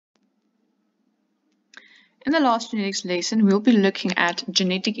In the last genetics lesson, we'll be looking at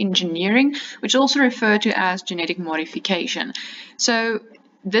genetic engineering, which is also referred to as genetic modification. So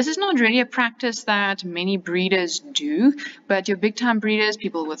this is not really a practice that many breeders do, but your big-time breeders,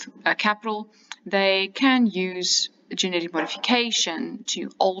 people with capital, they can use genetic modification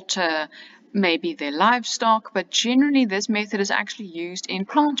to alter maybe their livestock, but generally this method is actually used in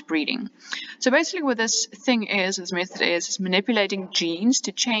plant breeding. So basically what this method is manipulating genes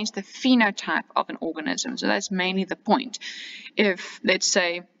to change the phenotype of an organism. So that's mainly the point. If, let's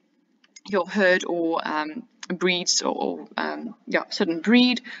say, your herd or breeds or certain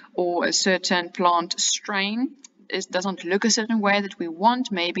breed or a certain plant strain doesn't look a certain way that we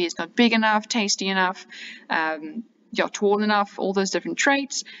want, maybe it's not big enough, tasty enough, tall enough, all those different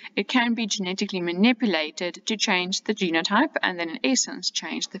traits, it can be genetically manipulated to change the genotype and then in essence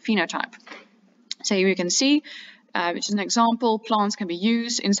change the phenotype. So here you can see, which is an example, plants can be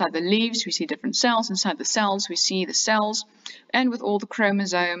used. Inside the leaves we see different cells, inside the cells we see the cells, and with all the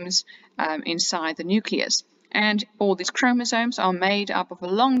chromosomes inside the nucleus. And all these chromosomes are made up of a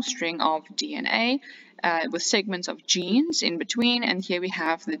long string of DNA with segments of genes in between, and here we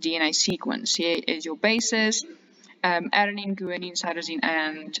have the DNA sequence. Here is your bases, adenine, guanine, cytosine,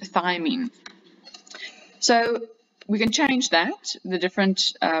 and thymine. So we can change that, the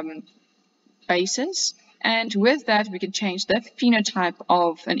different bases, and with that we can change the phenotype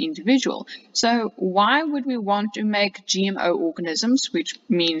of an individual. So why would we want to make GMO organisms, which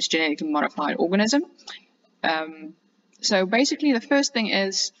means genetically modified organism? So basically the first thing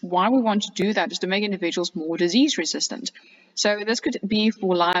is why we want to do that is to make individuals more disease resistant. So this could be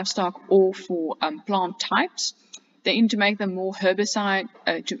for livestock or for plant types. They aim to make them more herbicide,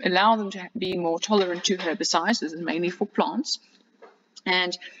 to allow them to be more tolerant to herbicides. This is mainly for plants.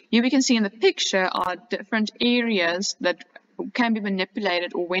 And here we can see in the picture are different areas that can be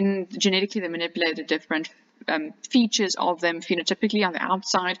manipulated, or when genetically they manipulated different features of them phenotypically on the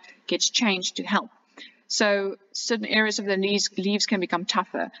outside gets changed to help. So certain areas of the leaves can become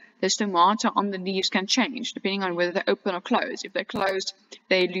tougher. The stomata on the leaves can change depending on whether they're open or closed. If they're closed,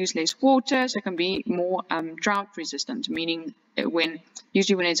 they lose less water, so it can be more drought resistant, meaning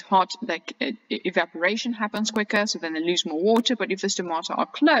usually when it's hot, evaporation happens quicker, so then they lose more water. But if the stomata are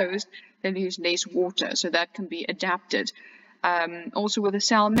closed, they lose less water, so that can be adapted. Also with the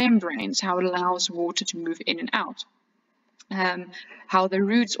cell membranes, how it allows water to move in and out. How the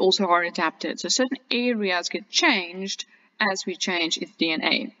roots also are adapted. So certain areas get changed as we change its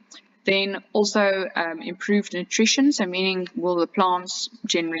DNA. Then also improved nutrition, so meaning will the plants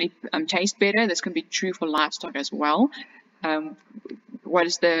generally taste better? This can be true for livestock as well. What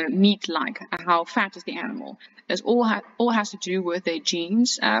is the meat like? How fat is the animal? This all has to do with their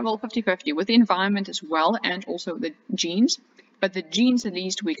genes, well 50-50, with the environment as well and also the genes. But the genes at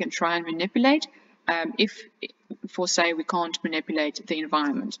least we can try and manipulate if, for say, we can't manipulate the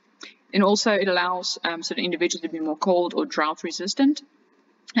environment. And also it allows certain individuals to be more cold or drought resistant.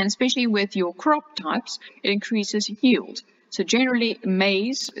 And especially with your crop types, it increases yield. So generally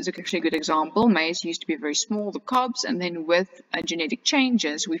maize is actually a good example. Maize used to be very small, the cobs, and then with genetic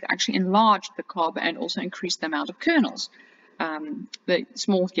changes, we've actually enlarged the cob and also increased the amount of kernels, the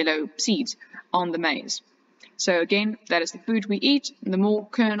small yellow seeds on the maize. So again, that is the food we eat. The more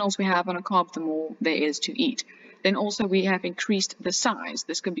kernels we have on a cob, the more there is to eat. Then also we have increased the size.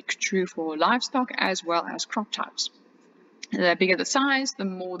 This can be true for livestock as well as crop types. The bigger the size, the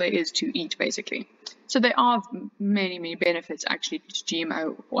more there is to eat, basically. So there are many, many benefits actually to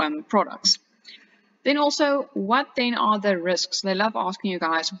GMO products. Then also, what then are the risks? They love asking you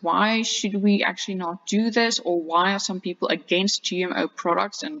guys, why should we actually not do this? Or why are some people against GMO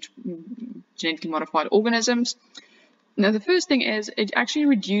products and genetically modified organisms? Now, the first thing is it actually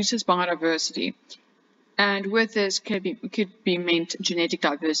reduces biodiversity. And with this could be meant genetic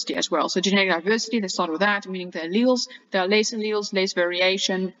diversity as well. So genetic diversity, let's start with that, meaning the alleles, there are less alleles, less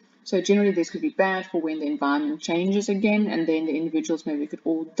variation. So generally this could be bad for when the environment changes again, and then the individuals maybe could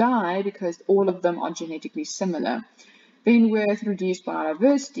all die because all of them are genetically similar. Then with reduced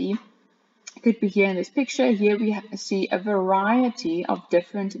biodiversity, it could be here in this picture. Here we see a variety of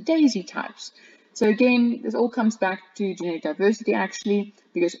different daisy types. So again, this all comes back to genetic diversity actually,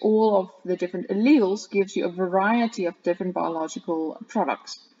 because all of the different alleles gives you a variety of different biological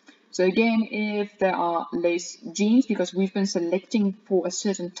products. So again, if there are less genes, because we've been selecting for a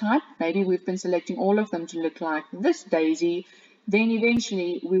certain type, maybe we've been selecting all of them to look like this daisy, then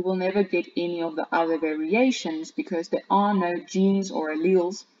eventually we will never get any of the other variations because there are no genes or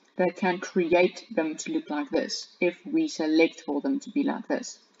alleles that can create them to look like this if we select for them to be like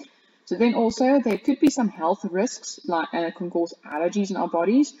this. So then also there could be some health risks, like and it can cause allergies in our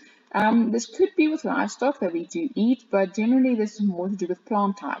bodies. This could be with livestock that we do eat, but generally this is more to do with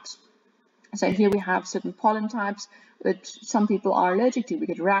plant types. So here we have certain pollen types that some people are allergic to. We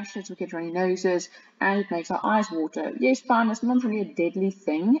get rashes, we get runny noses, and it makes our eyes water. Yes, fine, it's not really a deadly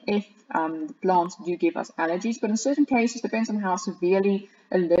thing if the plants do give us allergies, but in certain cases, depends on how severely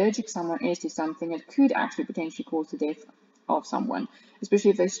allergic someone is to something, it could actually potentially cause the death of someone,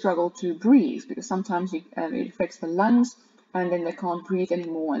 especially if they struggle to breathe, because sometimes it affects the lungs, and then they can't breathe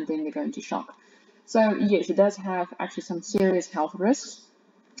anymore, and then they go into shock. So yes, it does have actually some serious health risks,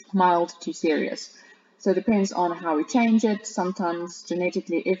 mild to serious. So it depends on how we change it. Sometimes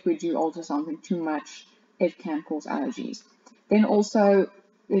genetically, if we do alter something too much, it can cause allergies. Then also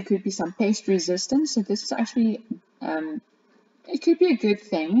there could be some pest resistance. So this is actually, it could be a good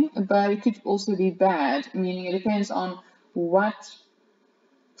thing, but it could also be bad, meaning it depends on what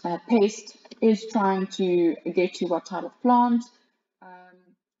pest is trying to get to what type of plant.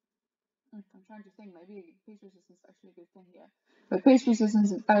 I'm trying to think, maybe pest resistance is actually a good thing here. But pest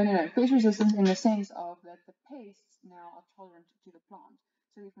resistance, pest resistance in the sense of that the pests now are tolerant to the plant.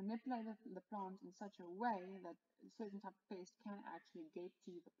 So we've manipulated the plant in such a way that a certain type of pest can actually get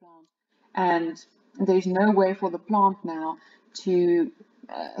to the plant. And there's no way for the plant now to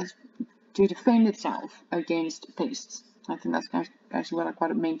defend itself against pests. I think that's actually what I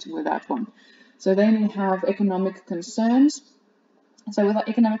quite meant with that one. So then we have economic concerns. So with our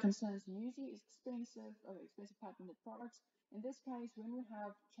economic concerns, usually expensive patented products. In this case, when we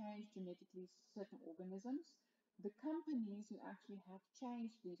have changed genetically certain organisms, the companies who actually have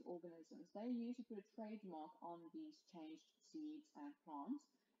changed these organisms, they usually put a trademark on these changed seeds and plants,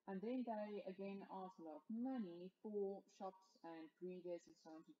 and then they again ask a lot of money for shops and breeders and so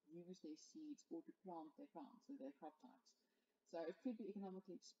on to use their seeds or to plant their plants or their crop types. So it could be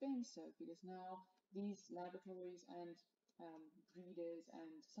economically expensive because now these laboratories and breeders and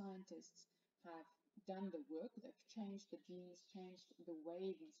scientists have done the work. They've changed the genes, changed the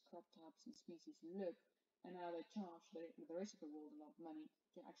way these crop types and species look, and now they charge the rest of the world a lot of money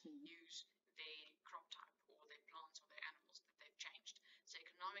to actually use their crop type or their plants or their animals that they've changed. So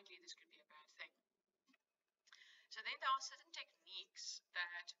economically, this could be a bad thing. So then there are certain techniques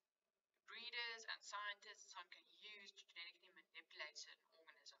that breeders and scientists can use to genetically manipulate certain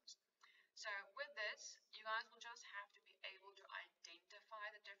organisms. So with this, you guys will just have to be able to identify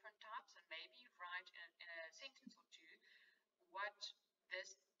the different types and maybe write in a sentence or two what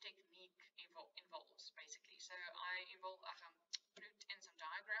this technique involves, basically. So I put in some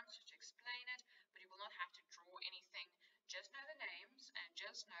diagrams just to explain it, but you will not have to draw anything. Just know the names and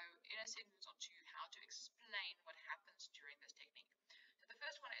just know in a sentence or two how to explain what happens during this technique. So the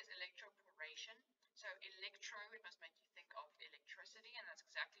first one is electroporation. So electro, it must make you think of electricity, and that's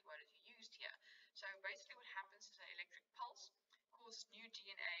exactly what is used here. So basically what happens is an electric pulse causes new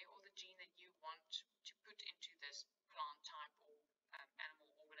DNA or the gene that you want to put into this plant type or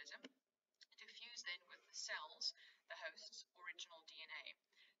animal organism to fuse then with the cells, the host's original DNA.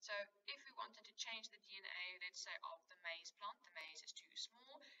 So if we wanted to change the DNA, let's say of the maize plant, the maize is too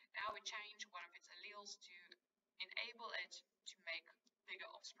small, now we change one of its alleles to enable it to make bigger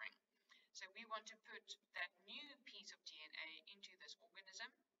offspring. So we want to put that new piece of DNA into this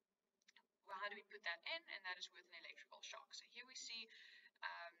organism. Well, how do we put that in? And that is with an electrical shock. So here we see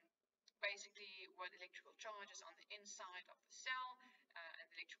basically what electrical charge is on the inside of the cell and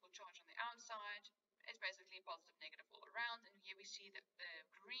the electrical charge on the outside. It's basically positive, negative all around. And here we see that the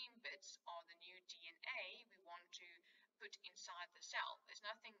green bits are the new DNA we want to put inside the cell. There's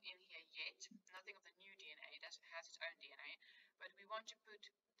nothing in here yet, nothing of the new DNA. It has its own DNA, but we want to put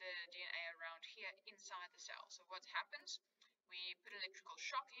the DNA around here inside the cell. So what happens? We put electrical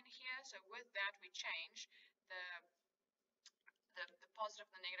shock in here. So with that, we change the positive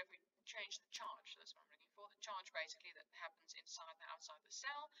and the negative. We change the charge. That's what I'm looking for. The charge basically that happens inside and outside the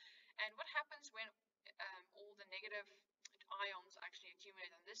cell. And what happens when all the negative ions actually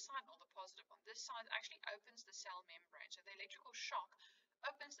accumulate on this side and all the positive on this side? It actually opens the cell membrane. So the electrical shock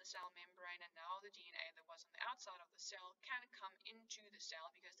opens the cell membrane, and now the DNA that was on the outside of the cell can come into the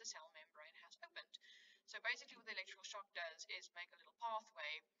cell because the cell membrane has opened. So basically what the electrical shock does is make a little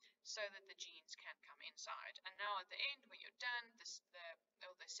pathway so that the genes can come inside. And now at the end, when you're done,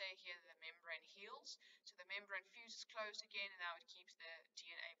 they say here the membrane heals. So the membrane fuses closed again, and now it keeps the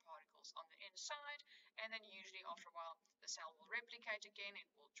DNA particles on the inside. And then usually after a while, the cell will replicate again. It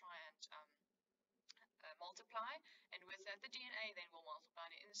will try and multiply, and with that the DNA then will multiply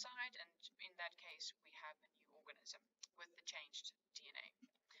inside, and in that case we have a new organism with the changed DNA.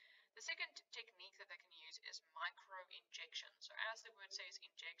 The second technique that they can use is micro-injection. So as the word says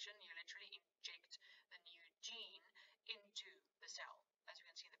injection, you literally inject the new gene into the cell, as you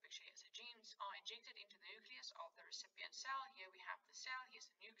can see in the picture injected into the nucleus of the recipient cell. Here we have the cell, here's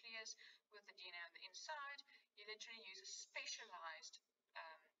the nucleus with the DNA on the inside. You literally use a specialized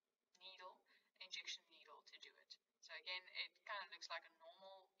needle, injection needle, to do it. So again, it kind of looks like a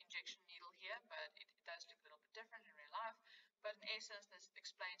normal injection needle here, but it does look a little bit different in real life. But in essence, this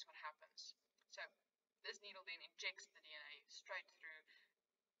explains what happens. So this needle then injects the DNA straight through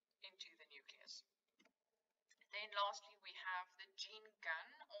into the nucleus. Then lastly, we have the gene gun,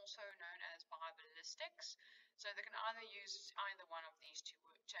 also known as biballistics. So they can either use either one of these two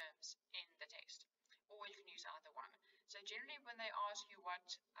terms in the test, or you can use either one. So generally when they ask you what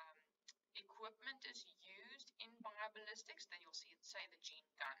equipment is used in bioballistics, then you'll say the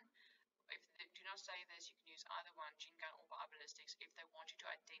gene gun. If they do not say this, you can use either one, gene gun or bioballistics, if they want you to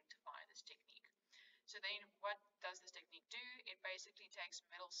identify this technique. So then what does this technique do? It basically takes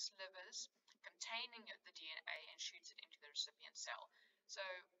metal slivers containing the DNA and shoots it into the recipient cell. So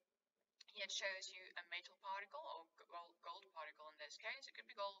here it shows you a metal particle, or gold particle in this case. It could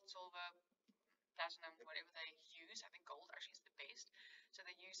be gold, silver, platinum, whatever they use. I think gold actually is the best. So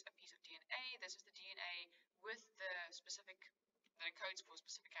they use a piece of DNA. This is the DNA with the specific, that encodes for a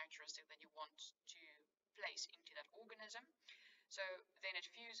specific characteristic that you want to place into that organism. So then it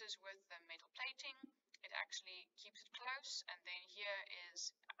fuses with the metal plating. It actually keeps it close, and then here is,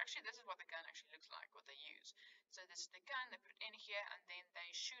 actually this is what the gun actually looks like, what they use. So this is the gun, they put it in here, and then they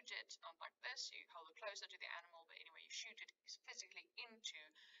shoot it, not like this, you hold it closer to the animal, but anyway, you shoot it physically into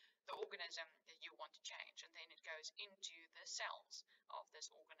the organism that you want to change, and then it goes into the cells of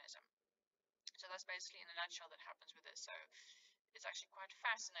this organism. So that's basically in a nutshell that happens with this. So it's actually quite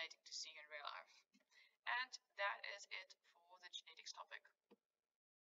fascinating to see in real life. And that is it for the genetics topic.